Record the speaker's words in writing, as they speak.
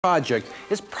project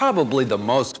is probably the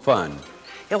most fun.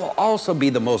 It will also be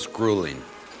the most grueling.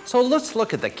 So let's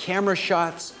look at the camera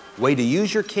shots, way to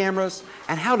use your cameras,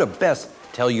 and how to best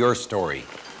tell your story.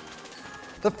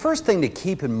 The first thing to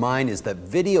keep in mind is that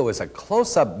video is a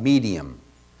close-up medium.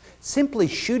 Simply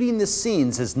shooting the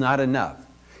scenes is not enough.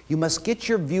 You must get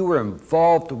your viewer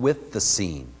involved with the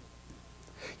scene.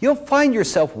 You'll find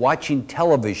yourself watching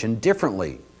television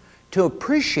differently to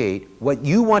appreciate what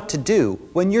you want to do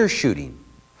when you're shooting.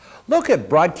 Look at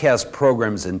broadcast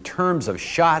programs in terms of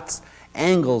shots,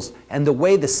 angles, and the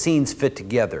way the scenes fit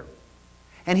together.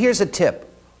 And here's a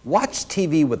tip. Watch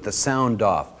TV with the sound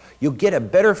off. You'll get a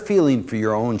better feeling for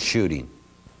your own shooting.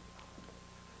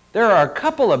 There are a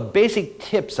couple of basic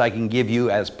tips I can give you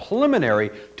as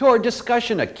preliminary to our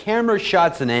discussion of camera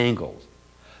shots and angles.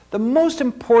 The most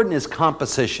important is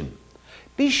composition.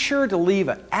 Be sure to leave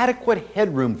an adequate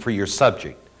headroom for your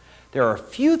subject. There are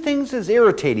few things as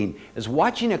irritating as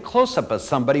watching a close-up of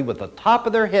somebody with the top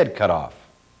of their head cut off.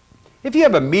 If you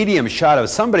have a medium shot of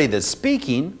somebody that's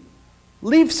speaking,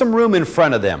 leave some room in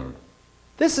front of them.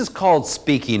 This is called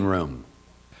speaking room.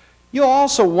 You'll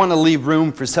also want to leave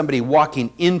room for somebody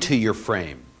walking into your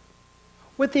frame.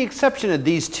 With the exception of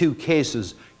these two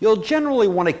cases, you'll generally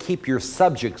want to keep your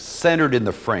subject centered in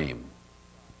the frame.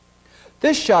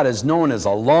 This shot is known as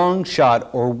a long shot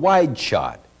or wide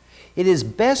shot. It is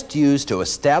best used to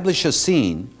establish a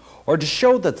scene or to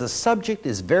show that the subject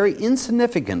is very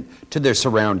insignificant to their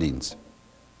surroundings.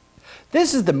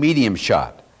 This is the medium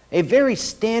shot, a very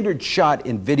standard shot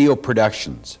in video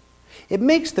productions. It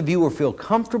makes the viewer feel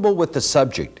comfortable with the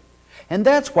subject, and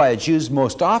that's why it's used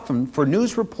most often for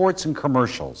news reports and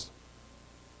commercials.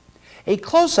 A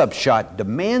close-up shot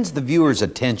demands the viewer's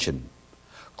attention.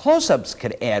 Close-ups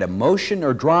can add emotion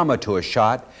or drama to a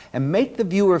shot and make the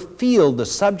viewer feel the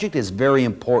subject is very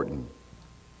important.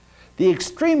 The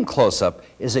extreme close-up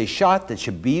is a shot that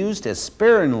should be used as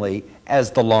sparingly as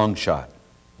the long shot.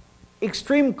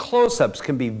 Extreme close-ups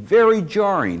can be very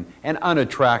jarring and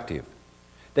unattractive.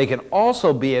 They can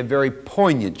also be a very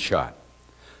poignant shot,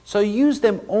 so use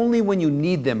them only when you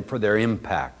need them for their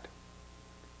impact.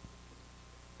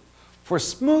 For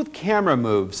smooth camera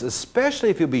moves, especially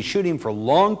if you'll be shooting for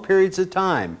long periods of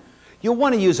time, you'll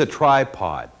want to use a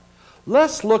tripod.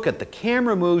 Let's look at the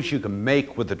camera moves you can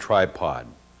make with a tripod.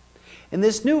 In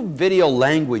this new video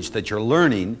language that you're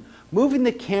learning, moving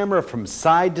the camera from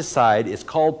side to side is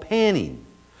called panning.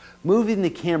 Moving the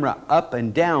camera up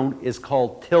and down is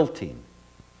called tilting.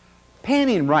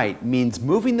 Panning right means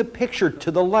moving the picture to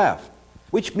the left,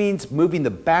 which means moving the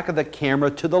back of the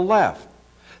camera to the left.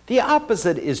 The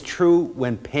opposite is true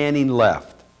when panning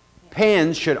left.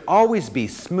 Pans should always be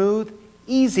smooth,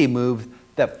 easy moves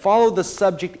that follow the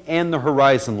subject and the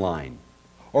horizon line.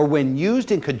 Or when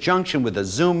used in conjunction with a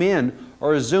zoom in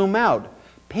or a zoom out,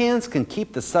 pans can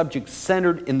keep the subject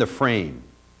centered in the frame.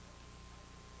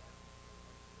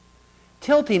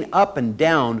 Tilting up and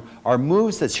down are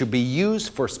moves that should be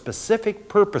used for specific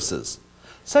purposes,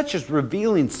 such as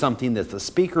revealing something that the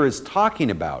speaker is talking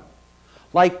about.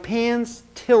 Like pans,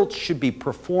 tilts should be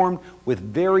performed with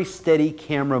very steady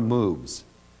camera moves.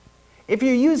 If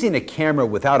you're using a camera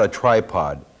without a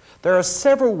tripod, there are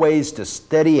several ways to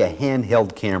steady a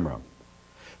handheld camera.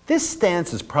 This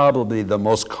stance is probably the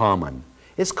most common.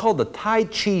 It's called the Tai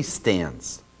Chi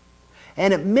stance,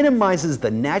 and it minimizes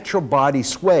the natural body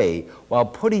sway while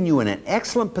putting you in an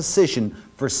excellent position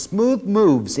for smooth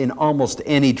moves in almost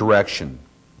any direction.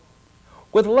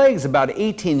 With legs about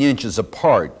 18 inches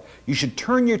apart, you should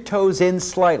turn your toes in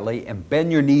slightly and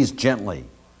bend your knees gently.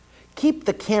 Keep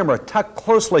the camera tucked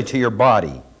closely to your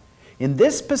body. In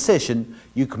this position,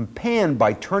 you can pan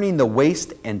by turning the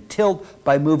waist and tilt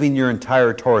by moving your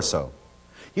entire torso.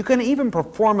 You can even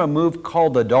perform a move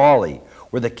called a dolly,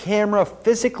 where the camera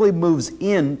physically moves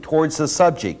in towards the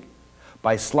subject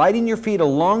by sliding your feet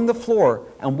along the floor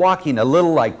and walking a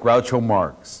little like Groucho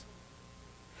Marx.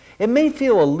 It may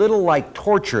feel a little like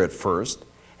torture at first,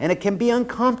 and it can be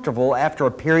uncomfortable after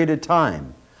a period of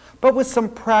time. But with some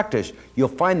practice, you'll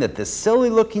find that this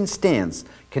silly-looking stance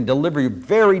can deliver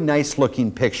very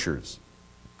nice-looking pictures.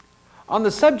 On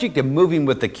the subject of moving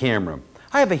with the camera,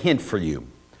 I have a hint for you.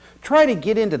 Try to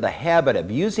get into the habit of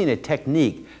using a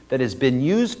technique that has been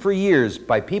used for years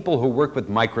by people who work with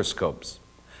microscopes.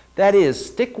 That is,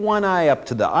 stick one eye up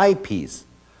to the eyepiece,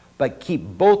 but keep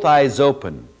both eyes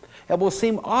open. It will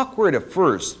seem awkward at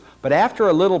first, but after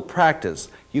a little practice,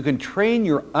 you can train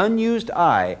your unused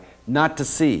eye not to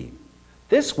see.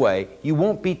 This way, you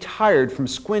won't be tired from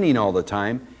squinting all the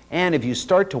time, and if you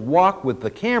start to walk with the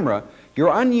camera,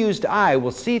 your unused eye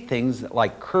will see things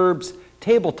like curbs,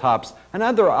 tabletops, and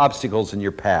other obstacles in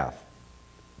your path.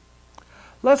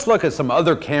 Let's look at some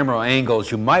other camera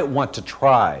angles you might want to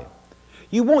try.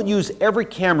 You won't use every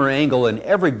camera angle in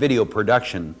every video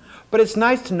production, but it's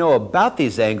nice to know about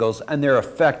these angles and their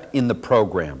effect in the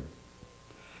program.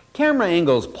 Camera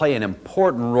angles play an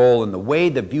important role in the way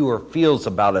the viewer feels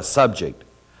about a subject.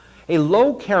 A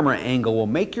low camera angle will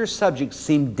make your subject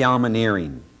seem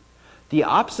domineering. The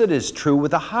opposite is true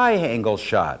with a high angle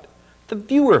shot. The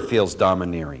viewer feels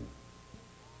domineering.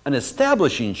 An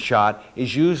establishing shot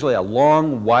is usually a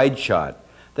long, wide shot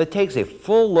that takes a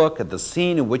full look at the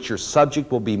scene in which your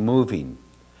subject will be moving.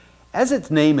 As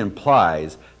its name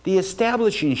implies, the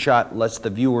establishing shot lets the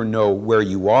viewer know where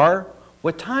you are,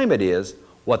 what time it is,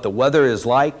 what the weather is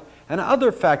like, and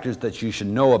other factors that you should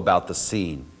know about the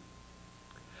scene.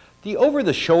 The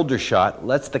over-the-shoulder shot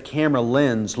lets the camera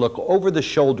lens look over the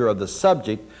shoulder of the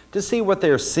subject to see what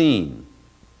they're seeing.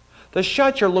 The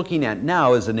shot you're looking at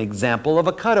now is an example of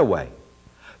a cutaway.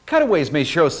 Cutaways may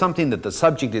show something that the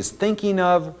subject is thinking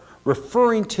of,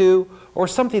 referring to, or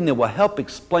something that will help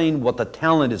explain what the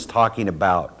talent is talking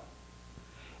about.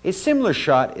 A similar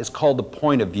shot is called the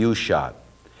point of view shot.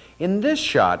 In this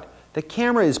shot, the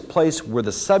camera is placed where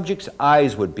the subject's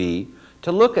eyes would be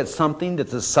to look at something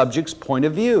that's the subject's point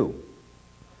of view.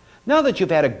 Now that you've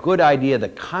had a good idea of the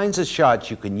kinds of shots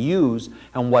you can use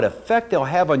and what effect they'll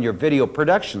have on your video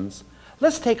productions,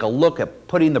 let's take a look at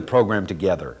putting the program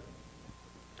together.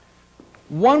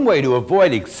 One way to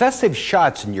avoid excessive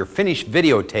shots in your finished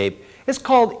videotape is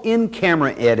called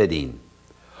in-camera editing.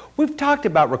 We've talked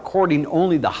about recording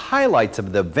only the highlights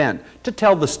of the event to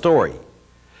tell the story.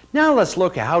 Now let's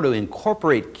look at how to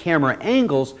incorporate camera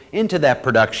angles into that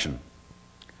production.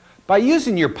 By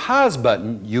using your pause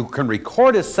button, you can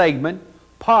record a segment,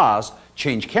 pause,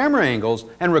 change camera angles,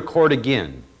 and record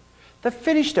again. The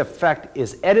finished effect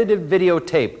is edited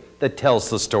videotape that tells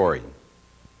the story.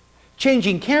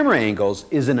 Changing camera angles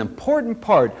is an important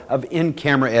part of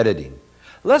in-camera editing.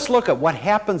 Let's look at what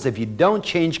happens if you don't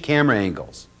change camera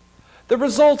angles. The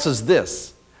results is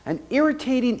this, an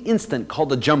irritating instant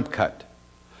called a jump cut.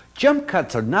 Jump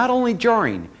cuts are not only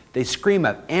jarring, they scream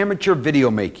of amateur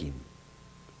video making.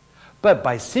 But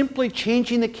by simply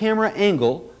changing the camera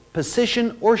angle,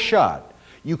 position, or shot,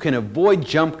 you can avoid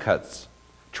jump cuts.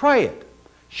 Try it.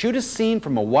 Shoot a scene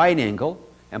from a wide angle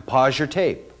and pause your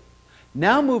tape.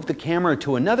 Now move the camera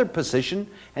to another position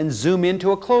and zoom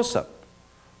into a close-up.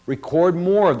 Record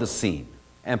more of the scene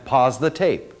and pause the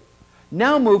tape.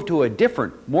 Now move to a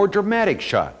different, more dramatic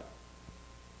shot.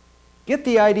 Get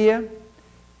the idea?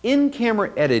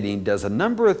 In-camera editing does a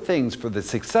number of things for the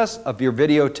success of your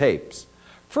videotapes.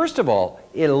 First of all,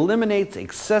 it eliminates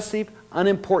excessive,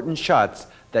 unimportant shots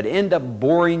that end up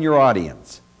boring your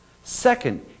audience.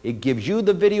 Second, it gives you,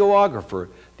 the videographer,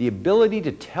 the ability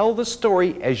to tell the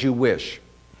story as you wish.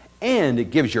 And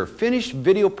it gives your finished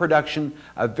video production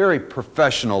a very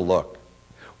professional look.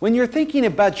 When you're thinking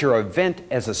about your event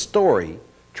as a story,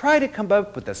 try to come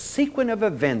up with a sequence of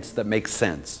events that makes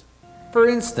sense. For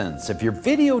instance, if you're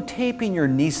videotaping your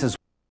niece's